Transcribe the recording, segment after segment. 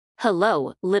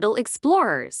Hello, little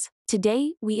explorers!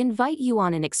 Today, we invite you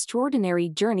on an extraordinary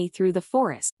journey through the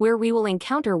forest, where we will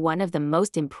encounter one of the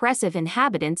most impressive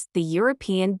inhabitants, the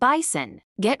European bison.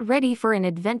 Get ready for an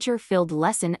adventure-filled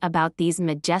lesson about these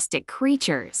majestic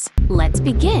creatures. Let's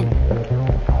begin!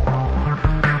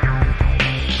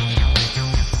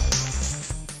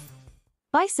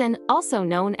 Bison, also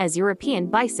known as European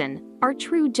bison, are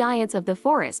true giants of the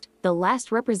forest, the last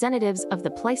representatives of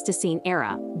the Pleistocene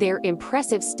era. Their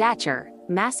impressive stature,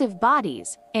 massive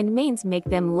bodies, and manes make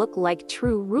them look like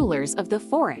true rulers of the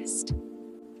forest.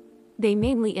 They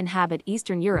mainly inhabit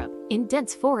Eastern Europe, in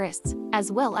dense forests,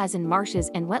 as well as in marshes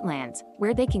and wetlands,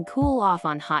 where they can cool off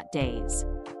on hot days.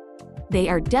 They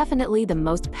are definitely the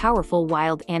most powerful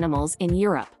wild animals in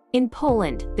Europe. In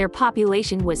Poland, their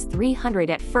population was 300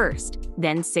 at first,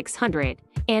 then 600,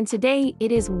 and today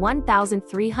it is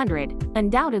 1,300,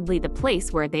 undoubtedly the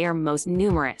place where they are most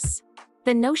numerous.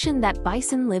 The notion that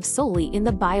bison live solely in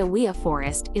the Białowieża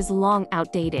forest is long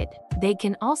outdated. They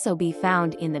can also be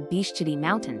found in the Bieszczady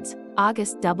Mountains,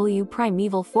 August W.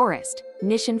 Primeval Forest,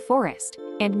 Nishan Forest,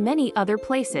 and many other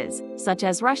places, such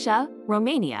as Russia,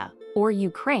 Romania, or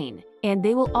Ukraine, and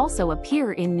they will also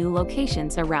appear in new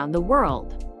locations around the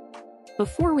world.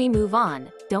 Before we move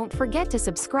on, don't forget to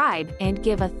subscribe and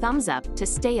give a thumbs up to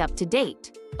stay up to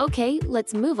date. Okay,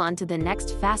 let's move on to the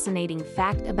next fascinating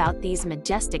fact about these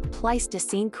majestic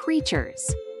Pleistocene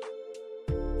creatures.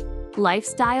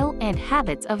 Lifestyle and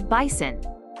habits of bison.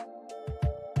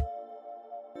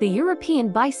 The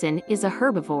European bison is a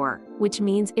herbivore, which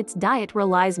means its diet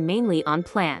relies mainly on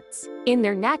plants. In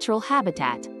their natural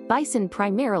habitat, bison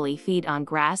primarily feed on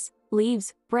grass,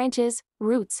 leaves, branches,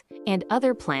 roots, and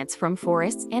other plants from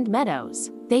forests and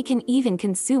meadows. They can even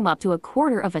consume up to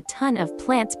 1/4 of a ton of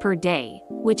plants per day,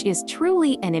 which is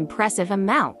truly an impressive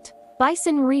amount.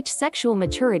 Bison reach sexual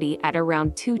maturity at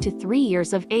around 2 to 3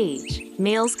 years of age.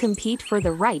 Males compete for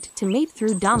the right to mate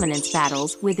through dominance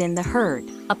battles within the herd.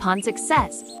 Upon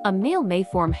success, a male may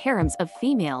form harems of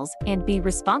females and be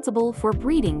responsible for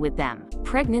breeding with them.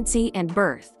 Pregnancy and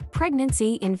birth.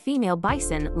 Pregnancy in female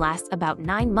bison lasts about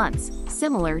 9 months,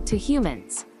 similar to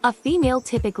humans. A female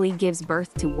typically gives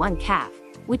birth to one calf,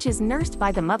 which is nursed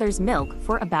by the mother's milk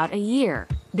for about a year.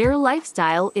 Their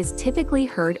lifestyle is typically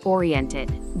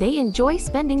herd-oriented. They enjoy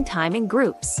spending time in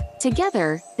groups.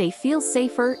 Together, they feel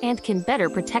safer and can better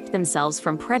protect themselves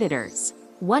from predators.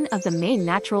 One of the main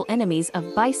natural enemies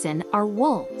of bison are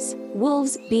wolves.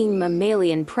 Wolves, being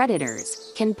mammalian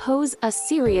predators, can pose a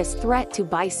serious threat to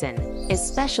bison,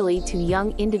 especially to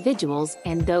young individuals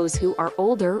and those who are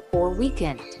older or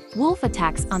weakened. Wolf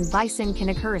attacks on bison can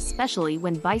occur especially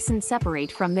when bison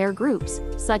separate from their groups,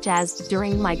 such as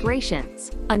during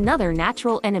migrations. Another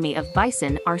natural enemy of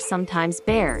bison are sometimes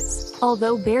bears.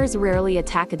 Although bears rarely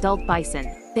attack adult bison,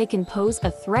 they can pose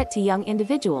a threat to young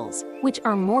individuals, which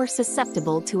are more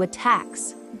susceptible to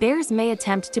attacks. Bears may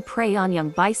attempt to prey on young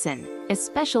bison,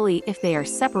 especially if they are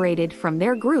separated from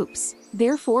their groups.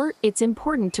 Therefore, it's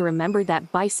important to remember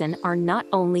that bison are not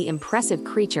only impressive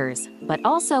creatures, but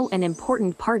also an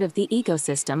important part of the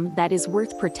ecosystem that is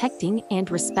worth protecting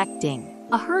and respecting.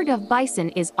 A herd of bison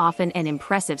is often an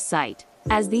impressive sight,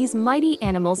 as these mighty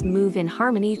animals move in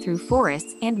harmony through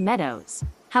forests and meadows.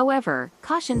 However,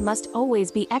 caution must always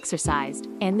be exercised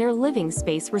and their living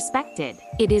space respected.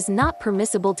 It is not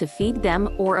permissible to feed them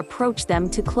or approach them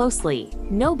too closely.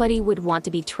 Nobody would want to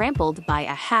be trampled by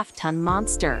a half-ton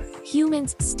monster.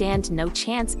 Humans stand no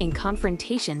chance in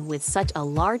confrontation with such a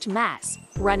large mass,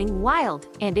 running wild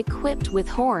and equipped with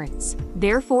horns.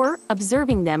 Therefore,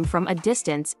 observing them from a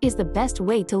distance is the best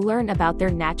way to learn about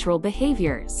their natural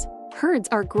behaviors. Herds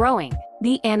are growing.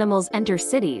 The animals enter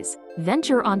cities,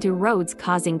 venture onto roads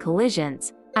causing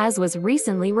collisions, as was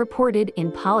recently reported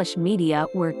in Polish media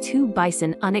where 2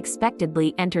 bison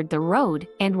unexpectedly entered the road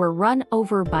and were run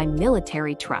over by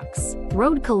military trucks.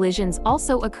 Road collisions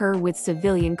also occur with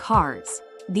civilian cars.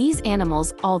 These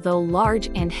animals, although large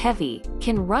and heavy,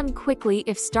 can run quickly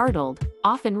if startled,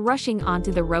 often rushing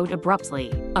onto the road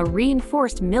abruptly. A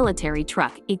reinforced military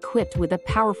truck equipped with a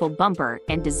powerful bumper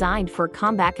and designed for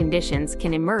combat conditions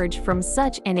can emerge from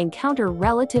such an encounter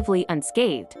relatively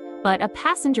unscathed, but a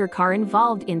passenger car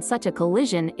involved in such a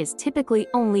collision is typically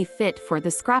only fit for the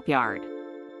scrapyard.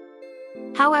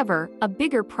 However, a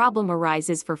bigger problem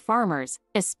arises for farmers,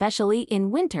 especially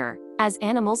in winter, as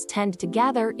animals tend to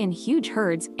gather in huge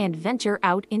herds and venture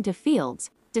out into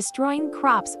fields, destroying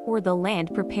crops or the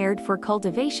land prepared for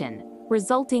cultivation,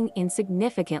 resulting in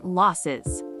significant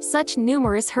losses. Such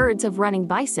numerous herds of running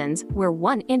bisons, where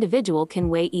one individual can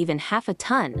weigh even half a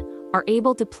ton, are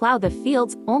able to plow the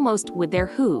fields almost with their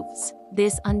hooves.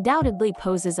 This undoubtedly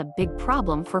poses a big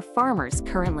problem for farmers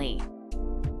currently.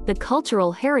 The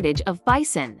cultural heritage of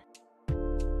bison.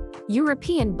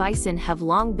 European bison have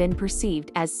long been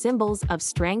perceived as symbols of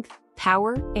strength,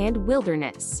 power, and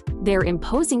wilderness. Their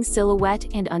imposing silhouette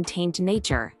and untamed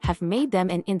nature have made them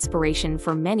an inspiration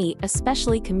for many,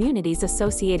 especially communities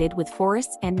associated with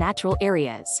forests and natural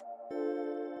areas.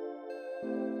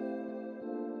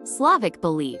 Slavic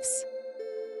beliefs.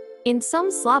 In some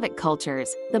Slavic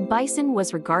cultures, the bison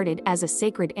was regarded as a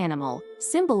sacred animal,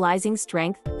 symbolizing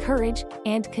strength, courage,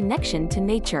 and connection to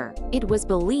nature. It was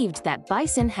believed that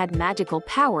bison had magical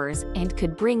powers and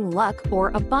could bring luck or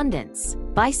abundance.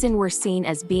 Bison were seen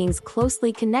as beings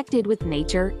closely connected with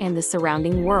nature and the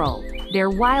surrounding world. Their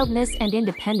wildness and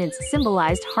independence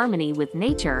symbolized harmony with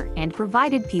nature and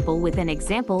provided people with an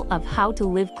example of how to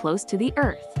live close to the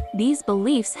earth. These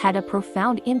beliefs had a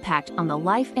profound impact on the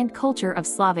life and culture of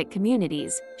Slavic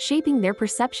communities, shaping their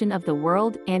perception of the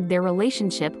world and their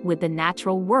relationship with the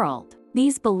natural world.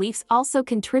 These beliefs also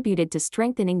contributed to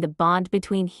strengthening the bond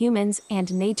between humans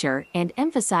and nature and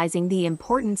emphasizing the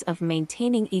importance of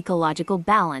maintaining ecological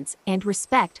balance and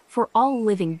respect for all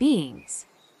living beings.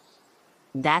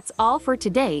 That's all for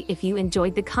today. If you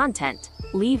enjoyed the content,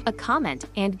 leave a comment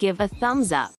and give a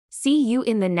thumbs up. See you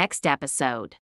in the next episode.